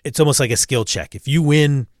 it's almost like a skill check. If you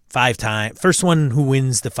win 5 times, first one who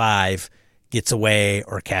wins the 5 gets away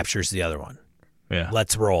or captures the other one. Yeah.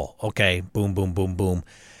 Let's roll. Okay, boom, boom, boom, boom.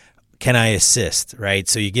 Can I assist, right?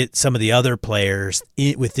 So you get some of the other players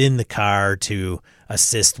within the car to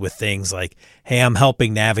assist with things like, hey, I'm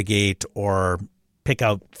helping navigate or pick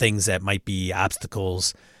out things that might be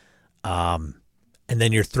obstacles. And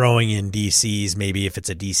then you're throwing in DCs, maybe if it's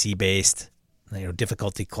a DC-based,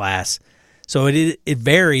 difficulty class. So it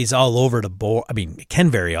varies all over the board. It can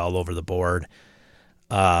vary all over the board.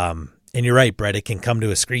 And And you're right, Brett, it can come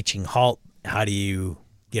to a screeching halt. How do you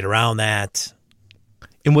get around that?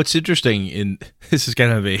 And what's interesting, and this is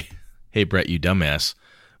kind of a, hey, Brett, you dumbass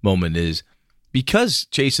moment, is because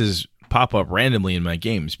chases pop up randomly in my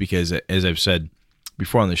games, because as I've said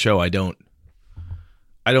before on the show, I don't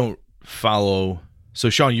follow. So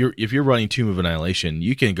Sean, if you're running Tomb of Annihilation,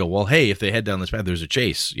 you can go, well, hey, if they head down this path, there's a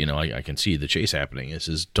chase. I can see the chase happening. This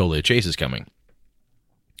is totally a chase is coming.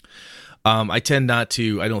 I tend not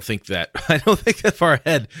to. I don't think that far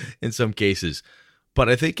ahead in some cases, but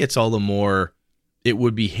I think it's all the more. It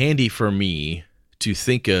would be handy for me to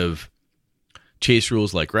think of chase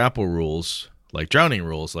rules like grapple rules, like drowning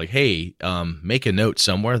rules, like, hey, make a note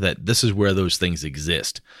somewhere that this is where those things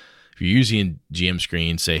exist. If you're using GM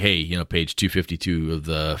screen, say, hey, page 252 of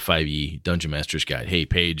the 5e Dungeon Master's Guide. Hey,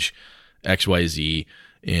 page XYZ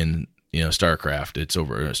in StarCraft, it's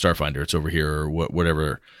over. Starfinder, it's over here, or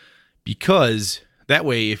whatever. Because that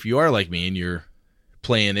way, if you are like me and you're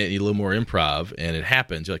playing it a little more improv and it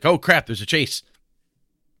happens, you're like, oh crap, there's a chase.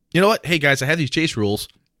 You know what? Hey guys, I have these chase rules.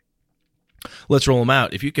 Let's roll them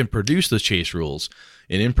out. If you can produce those chase rules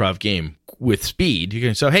in an improv game with speed, you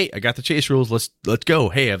can say, hey, I got the chase rules. Let's go.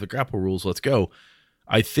 Hey, I have the grapple rules. Let's go.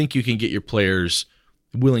 I think you can get your players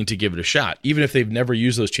willing to give it a shot. Even if they've never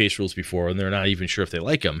used those chase rules before and they're not even sure if they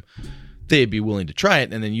like them, they'd be willing to try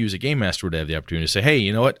it, and then use a game master would have the opportunity to say, hey,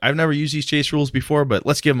 you know what? I've never used these chase rules before, but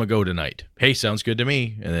let's give them a go tonight. Hey, sounds good to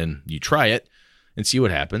me. And then you try it and see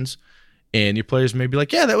what happens. And your players may be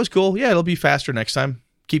like, yeah, that was cool. Yeah, it'll be faster next time.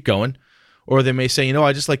 Keep going. Or they may say,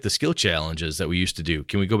 I just like the skill challenges that we used to do.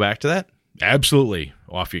 Can we go back to that? Absolutely.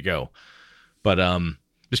 Off you go. But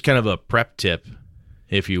just kind of a prep tip,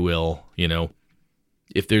 if you will.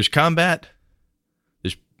 If there's combat,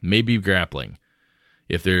 there's maybe grappling.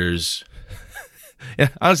 If there's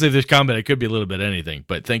honestly, if there's combat, it could be a little bit anything.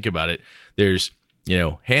 But think about it. There's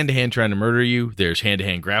hand-to-hand trying to murder you. There's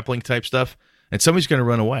hand-to-hand grappling type stuff. And somebody's going to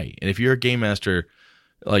run away. And if you're a game master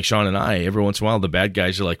like Sean and I, every once in a while, the bad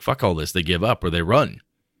guys are like, fuck all this. They give up or they run.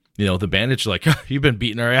 The bandits are like, you've been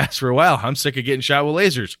beating our ass for a while. I'm sick of getting shot with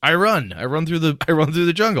lasers. I run through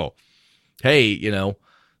the jungle. Hey,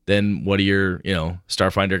 then what are your,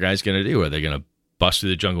 Starfinder guys going to do? Are they going to bust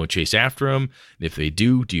through the jungle and chase after them? And if they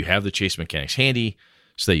do you have the chase mechanics handy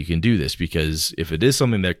so that you can do this? Because if it is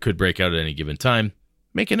something that could break out at any given time,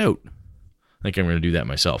 make a note. I think I'm going to do that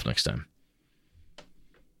myself next time.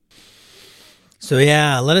 So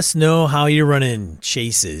yeah, let us know how you're running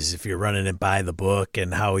chases, if you're running it by the book,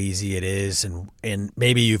 and how easy it is, and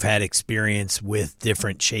maybe you've had experience with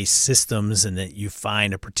different chase systems and that you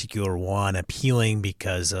find a particular one appealing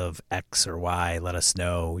because of X or Y. Let us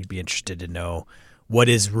know. We'd be interested to know what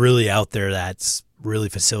is really out there that's really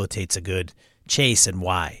facilitates a good chase and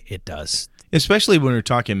why it does. Especially when we're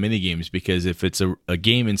talking mini games, because if it's a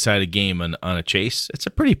game inside a game on a chase, it's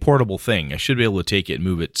a pretty portable thing. I should be able to take it and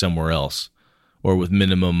move it somewhere else, or with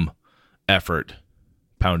minimum effort,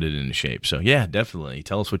 pound it into shape. So yeah, definitely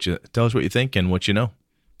tell us what you think and what you know.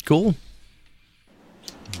 Cool.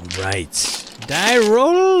 Right. Die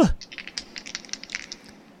roll.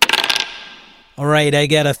 All right, I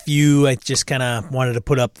got a few I just kind of wanted to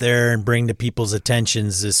put up there and bring to people's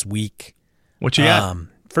attentions this week. What you got?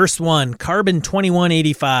 First one, Carbon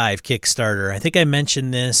 2185 Kickstarter. I think I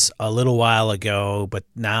mentioned this a little while ago, but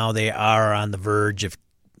now they are on the verge of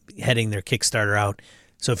heading their Kickstarter out.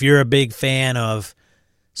 So if you're a big fan of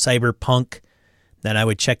Cyberpunk, then I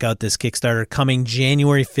would check out this Kickstarter coming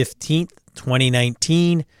January 15th,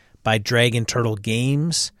 2019 by Dragon Turtle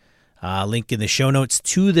Games. Link in the show notes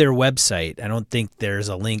to their website. I don't think there's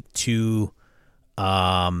a link to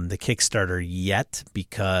the Kickstarter yet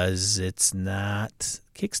because it's not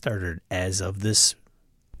Kickstarted as of this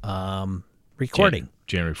recording.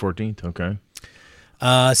 January 14th, okay.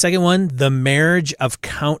 Second one, The Marriage of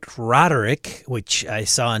Count Roderick, which I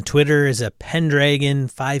saw on Twitter, is a Pendragon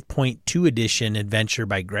 5.2 edition adventure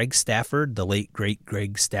by Greg Stafford, the late, great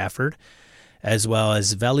Greg Stafford, as well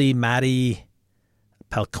as Veli-Matti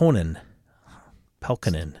Pelkonen.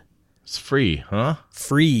 It's free, huh?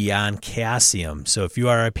 Free on Chaosium. So if you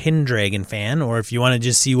are a Pendragon fan, or if you want to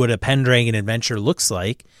just see what a Pendragon adventure looks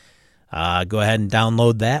like, go ahead and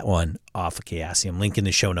download that one off of Chaosium. Link in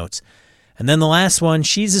the show notes. And then the last one,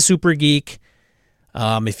 She's a Super Geek.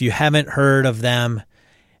 If you haven't heard of them,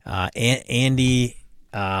 Andy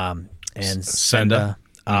and Senda,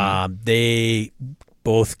 they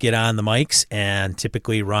both get on the mics and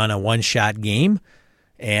typically run a one-shot game.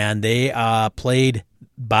 And they played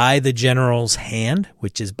By the General's Hand,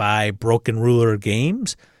 which is by Broken Ruler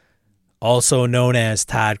Games, also known as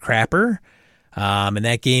Todd Crapper. And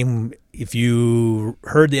that game, if you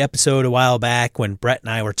heard the episode a while back when Brett and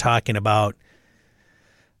I were talking about,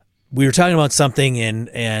 we were talking about something,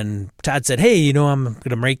 and Todd said, hey, I'm going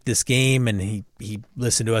to make this game. And he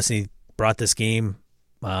listened to us, and he brought this game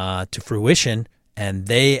to fruition, and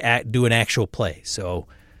they do an actual play. So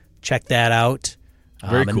check that out.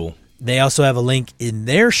 Very cool. They also have a link in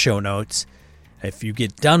their show notes. If you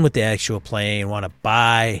get done with the actual play and want to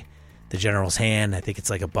buy the General's Hand, I think it's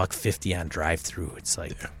like $1.50 on drive-through. It's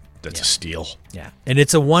like that's a steal. Yeah, and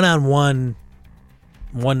it's a one-on-one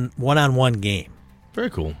game. Very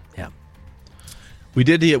cool. Yeah. We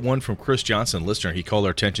did get one from Chris Johnson, listener. He called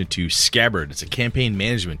our attention to Scabbard. It's a campaign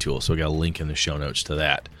management tool, so we got a link in the show notes to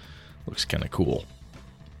that. Looks kind of cool.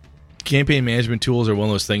 Campaign management tools are one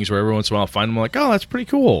of those things where every once in a while I find them like, oh, that's pretty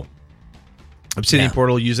cool. Obsidian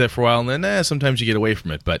Portal, use that for a while, and then sometimes you get away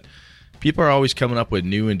from it. But people are always coming up with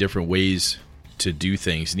new and different ways to do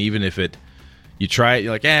things. And even if you try it,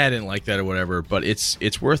 you're like, I didn't like that or whatever. But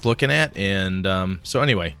it's worth looking at. And so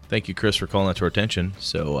anyway, thank you, Chris, for calling that to our attention.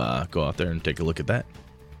 So go out there and take a look at that.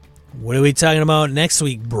 What are we talking about next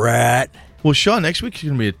week, Brett? Well, Sean, next week is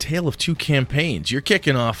going to be a tale of two campaigns. You're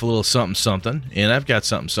kicking off a little something, and I've got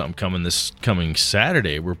something coming this coming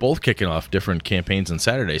Saturday. We're both kicking off different campaigns on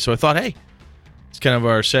Saturday. So I thought, hey, it's kind of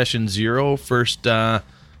our session 0, first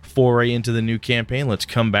foray into the new campaign. Let's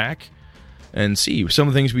come back and see. Some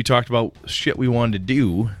of the things we talked about, shit we wanted to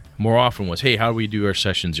do more often was, hey, how do we do our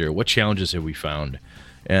session 0? What challenges have we found?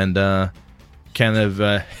 And kind of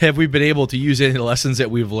have we been able to use any lessons that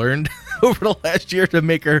we've learned over the last year to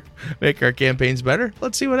make our campaigns better?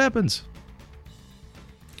 Let's see what happens.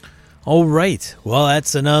 All right. Well,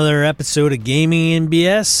 that's another episode of Gaming in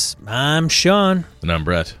BS. I'm Sean. And I'm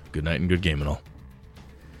Brett. Good night and good gaming all.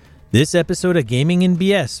 This episode of Gaming in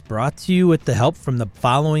BS brought to you with the help from the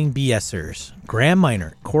following BSers: Graham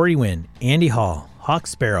Miner, Corey Wynn, Andy Hall, Hawk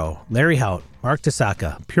Sparrow, Larry Hout, Mark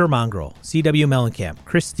Tasaka, Pure Mongrel, C.W. Mellencamp,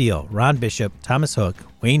 Chris Steele, Ron Bishop, Thomas Hook,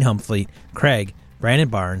 Wayne Humfleet, Craig, Brandon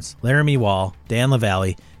Barnes, Laramie Wall, Dan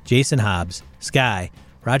LaValle, Jason Hobbs, Sky,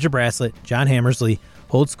 Roger Braslett, John Hammersley,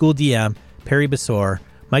 Old School DM, Perry Besor,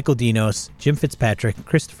 Michael Dinos, Jim Fitzpatrick,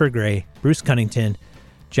 Christopher Gray, Bruce Cunnington,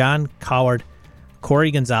 John Coward,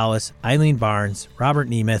 Corey Gonzalez, Eileen Barnes, Robert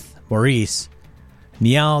Nemeth, Maurice,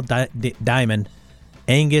 Niall Diamond,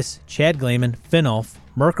 Angus, Chad Glayman, Finnulf,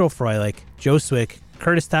 Mirko Froelich, Joe Swick,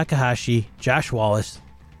 Curtis Takahashi, Josh Wallace,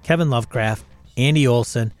 Kevin Lovecraft, Andy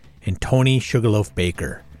Olson, and Tony Sugarloaf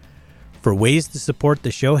Baker. For ways to support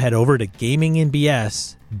the show, head over to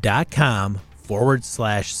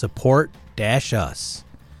gaminginbs.com/support-us.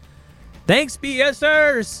 Thanks,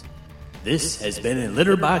 BSers! This has been a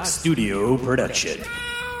Litterbox Studio production.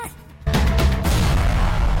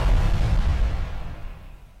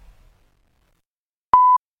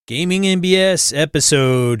 Gaming in BS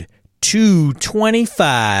episode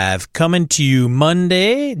 225, coming to you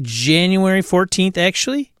Monday, January 14th,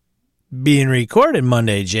 actually. Being recorded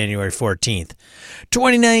Monday, January 14th,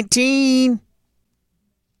 2019.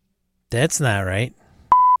 That's not right.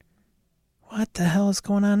 What the hell is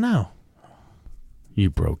going on now?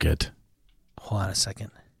 You broke it. Hold on a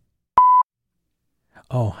second.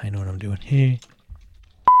 Oh, I know what I'm doing.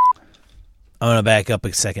 I'm going to back up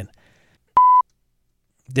a second.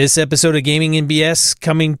 This episode of Gaming in BS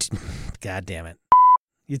coming to... God damn it.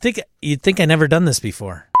 You'd think I never done this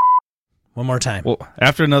before. One more time. Well,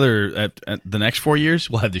 after the next 4 years,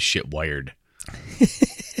 we'll have this shit wired.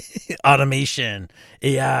 Automation.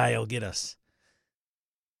 AI will get us.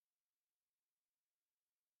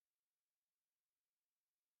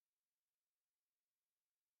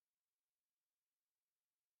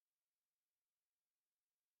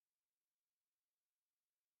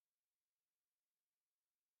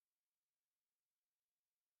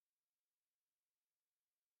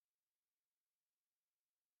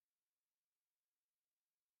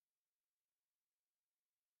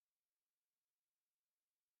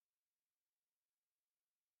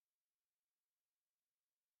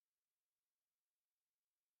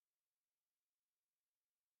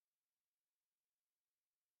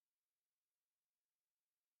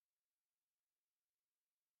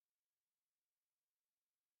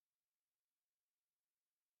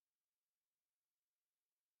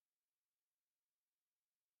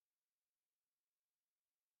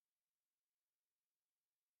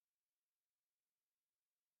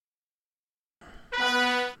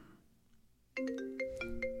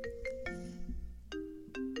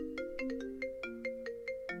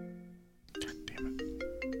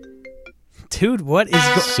 Dude, what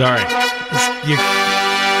is Sorry.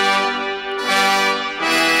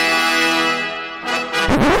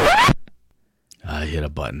 I hit a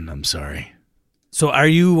button. I'm sorry. So are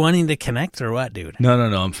you wanting to connect or what, dude? No,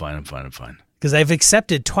 I'm fine. Because I've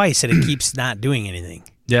accepted twice and it keeps not doing anything.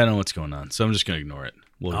 Yeah, I know what's going on, so I'm just going to ignore it.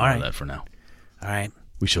 We'll ignore right. that for now. All right.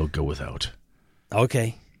 We shall go without.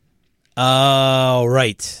 Okay. All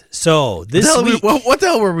right. So this week... What the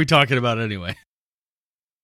hell were we talking about anyway?